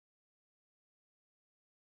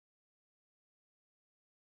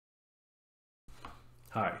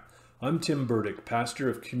Hi, I'm Tim Burdick, pastor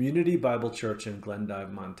of Community Bible Church in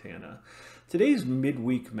Glendive, Montana. Today's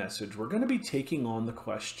midweek message, we're going to be taking on the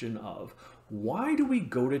question of why do we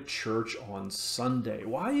go to church on Sunday?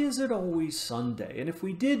 Why is it always Sunday? And if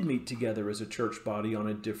we did meet together as a church body on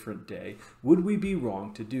a different day, would we be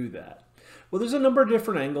wrong to do that? Well, there's a number of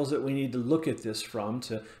different angles that we need to look at this from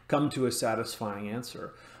to come to a satisfying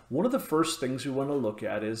answer. One of the first things we want to look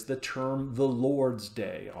at is the term the Lord's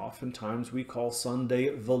Day. Oftentimes we call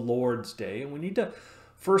Sunday the Lord's Day, and we need to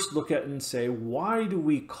first look at it and say, why do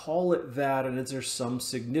we call it that, and is there some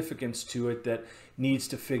significance to it that needs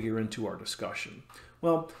to figure into our discussion?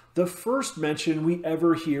 Well, the first mention we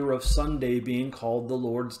ever hear of Sunday being called the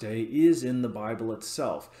Lord's Day is in the Bible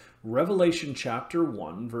itself. Revelation chapter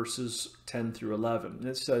 1, verses 10 through 11.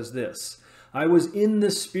 It says this, I was in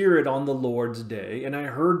the Spirit on the Lord's day, and I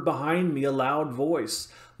heard behind me a loud voice,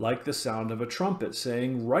 like the sound of a trumpet,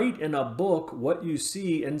 saying, Write in a book what you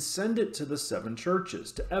see and send it to the 7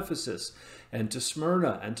 churches, to Ephesus, and to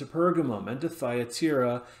Smyrna, and to Pergamum, and to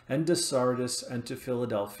Thyatira, and to Sardis, and to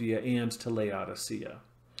Philadelphia, and to Laodicea.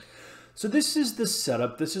 So this is the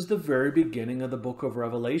setup, this is the very beginning of the book of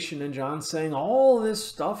Revelation, and John's saying all this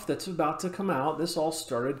stuff that's about to come out, this all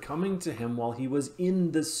started coming to him while he was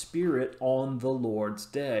in the Spirit on the Lord's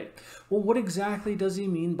day. Well, what exactly does he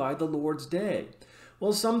mean by the Lord's day?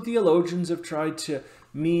 Well, some theologians have tried to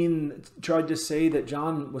say that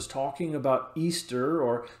John was talking about Easter,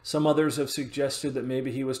 or some others have suggested that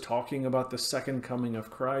maybe he was talking about the second coming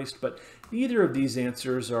of Christ, but neither of these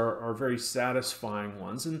answers are very satisfying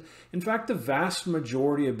ones. And in fact, the vast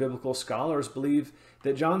majority of biblical scholars believe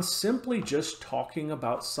that John's simply just talking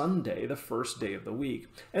about Sunday, the first day of the week.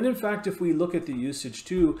 And in fact, if we look at the usage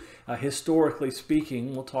too, historically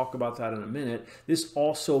speaking, we'll talk about that in a minute, this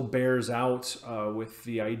also bears out with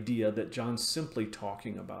the idea that John's simply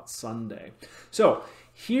talking about Sunday. So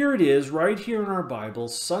here it is, right here in our Bible,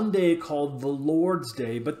 Sunday called the Lord's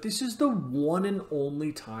Day, but this is the one and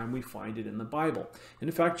only time we find it in the Bible. And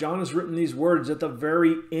in fact, John has written these words at the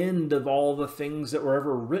very end of all the things that were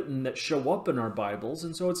ever written that show up in our Bibles.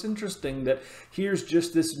 And so it's interesting that here's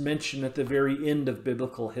just this mention at the very end of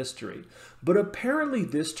biblical history. But apparently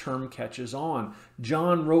this term catches on.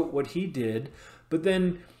 John wrote what he did, but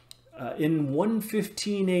then in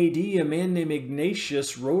 115 AD, a man named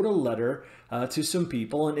Ignatius wrote a letter to some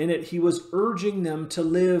people, and in it he was urging them to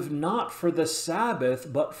live not for the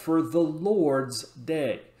Sabbath, but for the Lord's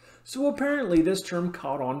Day. So apparently this term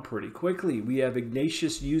caught on pretty quickly. We have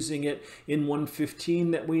Ignatius using it in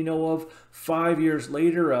 115 that we know of. 5 years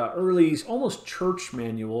later, an early, almost church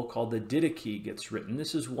manual called the Didache gets written.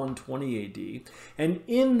 This is 120 AD. And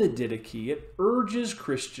in the Didache, it urges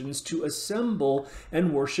Christians to assemble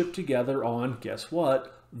and worship together on, guess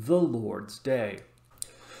what, the Lord's Day.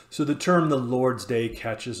 So the term the Lord's Day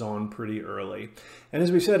catches on pretty early. And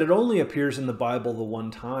as we said, it only appears in the Bible the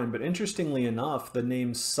one time, but interestingly enough, the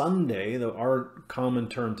name Sunday, our common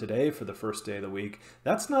term today for the first day of the week,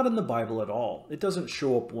 that's not in the Bible at all. It doesn't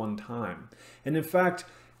show up one time. And in fact,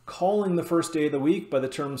 calling the first day of the week by the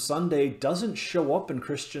term Sunday doesn't show up in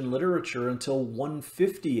Christian literature until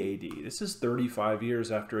 150 AD. This is 35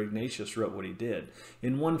 years after Ignatius wrote what he did.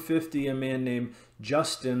 In 150, a man named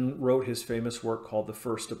Justin wrote his famous work called The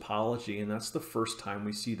First Apology, and that's the first time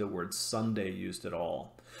we see the word Sunday used at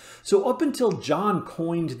all. So up until John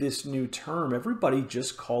coined this new term, everybody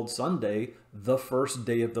just called Sunday the first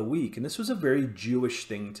day of the week, and this was a very Jewish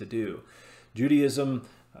thing to do. Judaism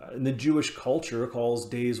in the Jewish culture calls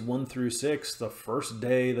days 1 through 6 the first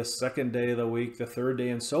day, the second day of the week, the third day,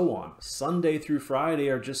 and so on. Sunday through Friday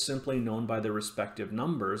are just simply known by their respective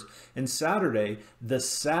numbers, and Saturday, the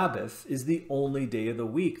Sabbath, is the only day of the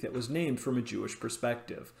week that was named from a Jewish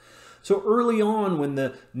perspective. So early on, when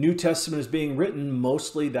the New Testament is being written,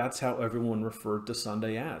 mostly that's how everyone referred to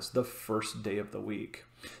Sunday as, the first day of the week.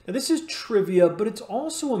 Now this is trivia, but it's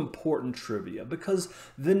also important trivia because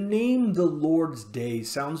the name the Lord's Day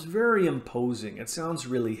sounds very imposing. It sounds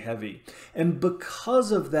really heavy. And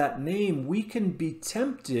because of that name, we can be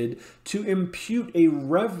tempted to impute a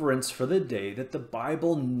reverence for the day that the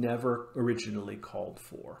Bible never originally called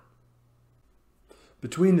for.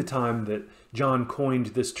 Between the time that John coined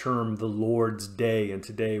this term, the Lord's Day, and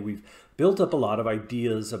today, we've built up a lot of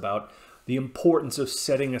ideas about the importance of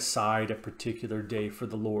setting aside a particular day for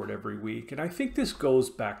the Lord every week. And I think this goes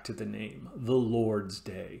back to the name, the Lord's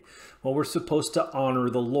Day. Well, we're supposed to honor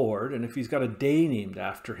the Lord, and if he's got a day named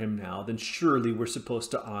after him now, then surely we're supposed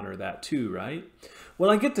to honor that too, right? Well,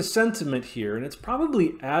 I get the sentiment here, and it's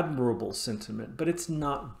probably admirable sentiment, but it's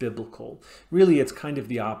not biblical. Really, it's kind of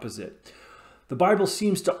the opposite. The Bible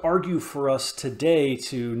seems to argue for us today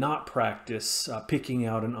to not practice picking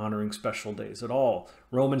out and honoring special days at all.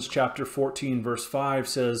 Romans chapter 14 verse 5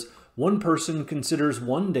 says, "One person considers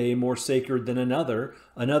one day more sacred than another,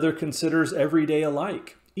 another considers every day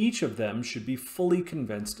alike. Each of them should be fully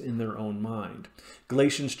convinced in their own mind."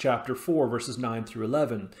 Galatians chapter 4 verses 9 through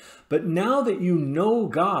 11. "But now that you know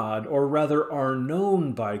God, or rather are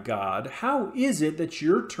known by God, how is it that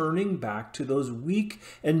you're turning back to those weak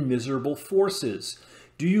and miserable forces?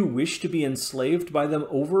 Do you wish to be enslaved by them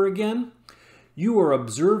over again? You are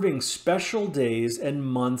observing special days and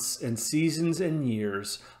months and seasons and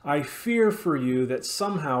years. I fear for you that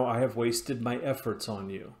somehow I have wasted my efforts on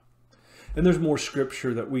you." And there's more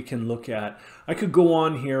scripture that we can look at. I could go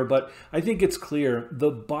on here, but I think it's clear. The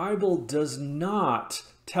Bible does not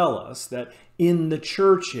tell us that in the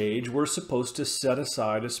church age, we're supposed to set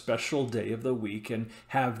aside a special day of the week and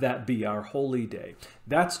have that be our holy day.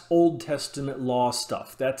 That's Old Testament law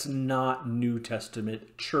stuff. That's not New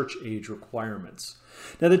Testament church age requirements.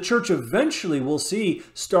 Now, the church eventually, we'll see,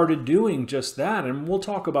 started doing just that, and we'll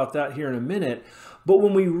talk about that here in a minute. But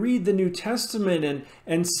when we read the New Testament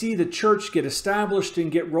and see the church get established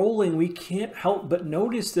and get rolling, we can't help but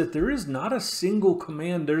notice that there is not a single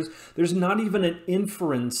command. There's not even an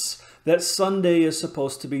inference that Sunday is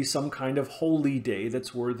supposed to be some kind of holy day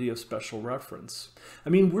that's worthy of special reference. I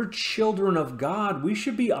mean, we're children of God. We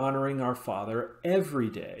should be honoring our Father every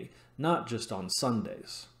day, not just on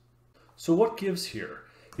Sundays. So what gives here?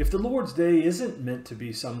 If the Lord's Day isn't meant to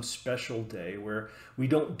be some special day where we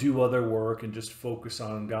don't do other work and just focus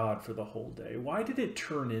on God for the whole day, why did it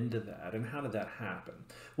turn into that, and how did that happen?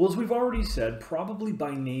 Well, as we've already said, probably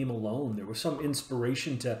by name alone, there was some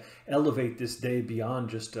inspiration to elevate this day beyond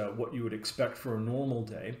just what you would expect for a normal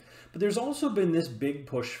day. But there's also been this big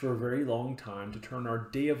push for a very long time to turn our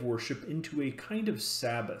day of worship into a kind of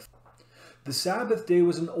Sabbath. The Sabbath day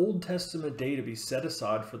was an Old Testament day to be set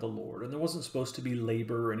aside for the Lord, and there wasn't supposed to be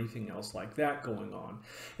labor or anything else like that going on.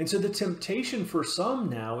 And so the temptation for some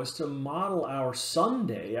now is to model our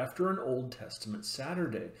Sunday after an Old Testament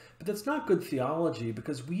Saturday. But that's not good theology,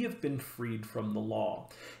 because we have been freed from the law.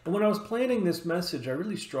 And when I was planning this message, I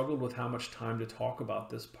really struggled with how much time to talk about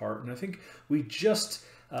this part. And I think we just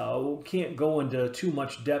can't go into too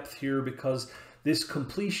much depth here, because this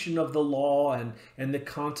completion of the law and the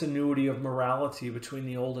continuity of morality between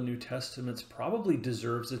the Old and New Testaments probably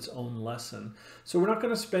deserves its own lesson. So we're not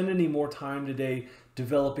going to spend any more time today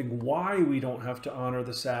developing why we don't have to honor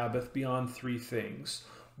the Sabbath beyond three things.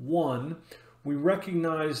 One, we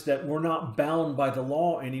recognize that we're not bound by the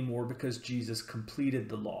law anymore because Jesus completed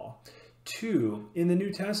the law. Two, in the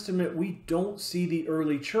New Testament, we don't see the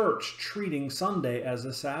early church treating Sunday as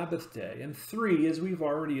a Sabbath day. And three, as we've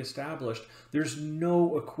already established, there's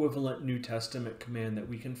no equivalent New Testament command that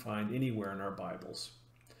we can find anywhere in our Bibles.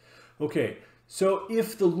 Okay, so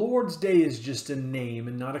if the Lord's Day is just a name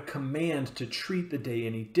and not a command to treat the day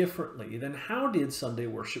any differently, then how did Sunday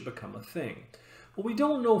worship become a thing? Well, we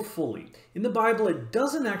don't know fully. In the Bible, it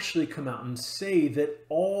doesn't actually come out and say that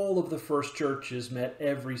all of the first churches met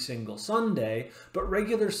every single Sunday, but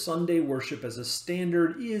regular Sunday worship as a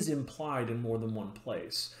standard is implied in more than one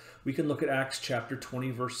place. We can look at Acts chapter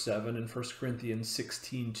 20, verse 7, and 1 Corinthians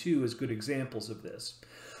 16:2 as good examples of this.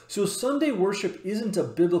 So Sunday worship isn't a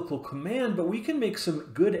biblical command, but we can make some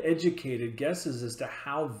good educated guesses as to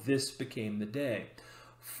how this became the day.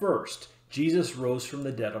 First, Jesus rose from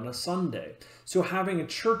the dead on a Sunday. So having a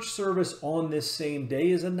church service on this same day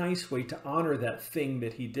is a nice way to honor that thing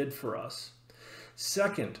that he did for us.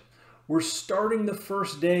 Second, we're starting the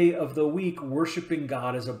first day of the week worshiping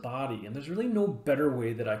God as a body. And there's really no better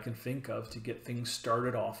way that I can think of to get things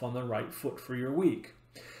started off on the right foot for your week.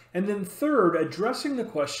 And then third, addressing the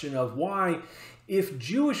question of why, if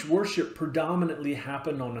Jewish worship predominantly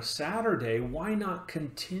happened on a Saturday, why not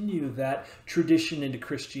continue that tradition into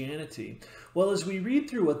Christianity? Well, as we read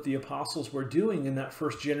through what the apostles were doing in that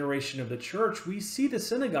first generation of the church, we see the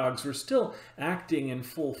synagogues were still acting in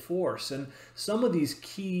full force. And some of these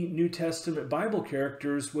key New Testament Bible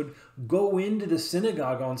characters would go into the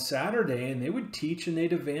synagogue on Saturday and they would teach and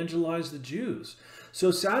they'd evangelize the Jews.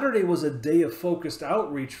 So Saturday was a day of focused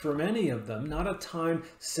outreach for many of them, not a time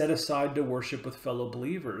set aside to worship with fellow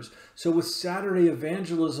believers. So with Saturday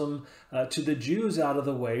evangelism to the Jews out of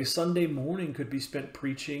the way, Sunday morning could be spent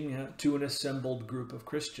preaching to an assembled group of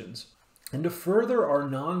Christians. And to further our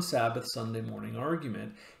non-Sabbath Sunday morning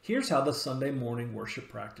argument, here's how the Sunday morning worship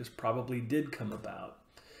practice probably did come about.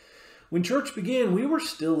 When church began, we were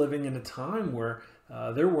still living in a time where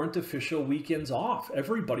There weren't official weekends off.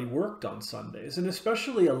 Everybody worked on Sundays, and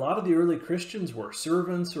especially a lot of the early Christians were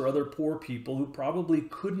servants or other poor people who probably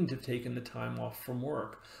couldn't have taken the time off from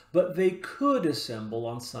work. But they could assemble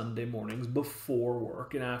on Sunday mornings before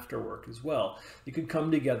work and after work as well. They could come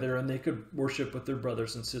together and they could worship with their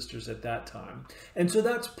brothers and sisters at that time. And so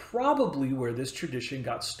that's probably where this tradition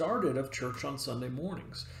got started of church on Sunday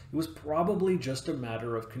mornings. It was probably just a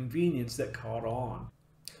matter of convenience that caught on.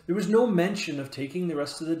 There was no mention of taking the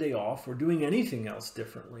rest of the day off or doing anything else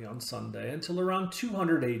differently on Sunday until around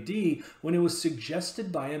 200 AD, when it was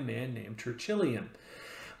suggested by a man named Tertullian.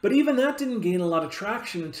 But even that didn't gain a lot of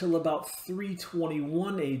traction until about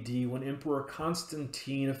 321 AD, when Emperor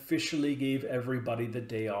Constantine officially gave everybody the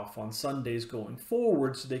day off on Sundays going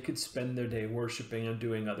forward so they could spend their day worshiping and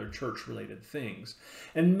doing other church-related things.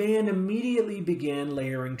 And man immediately began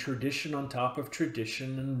layering tradition on top of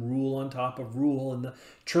tradition and rule on top of rule, and the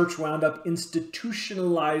church wound up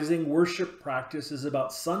institutionalizing worship practices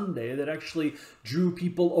about Sunday that actually drew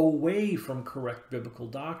people away from correct biblical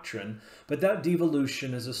doctrine. But that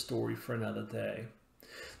devolution is a story for another day.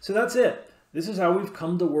 So that's it. This is how we've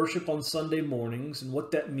come to worship on Sunday mornings and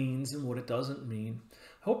what that means and what it doesn't mean.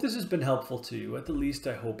 I hope this has been helpful to you. At the least,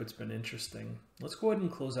 I hope it's been interesting. Let's go ahead and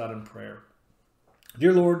close out in prayer.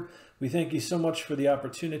 Dear Lord, we thank you so much for the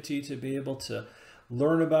opportunity to be able to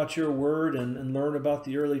learn about your word and learn about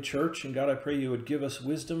the early church. And God, I pray you would give us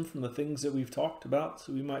wisdom from the things that we've talked about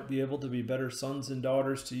so we might be able to be better sons and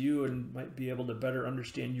daughters to you and might be able to better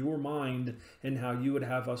understand your mind and how you would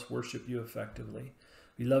have us worship you effectively.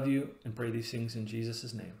 We love you and pray these things in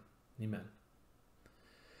Jesus' name. Amen.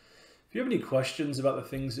 If you have any questions about the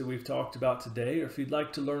things that we've talked about today, or if you'd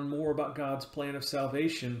like to learn more about God's plan of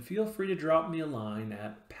salvation, feel free to drop me a line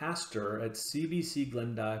at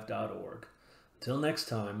pastor@cbcglendive.org. Until next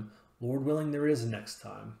time, Lord willing, there is a next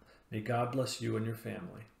time. May God bless you and your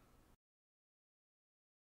family.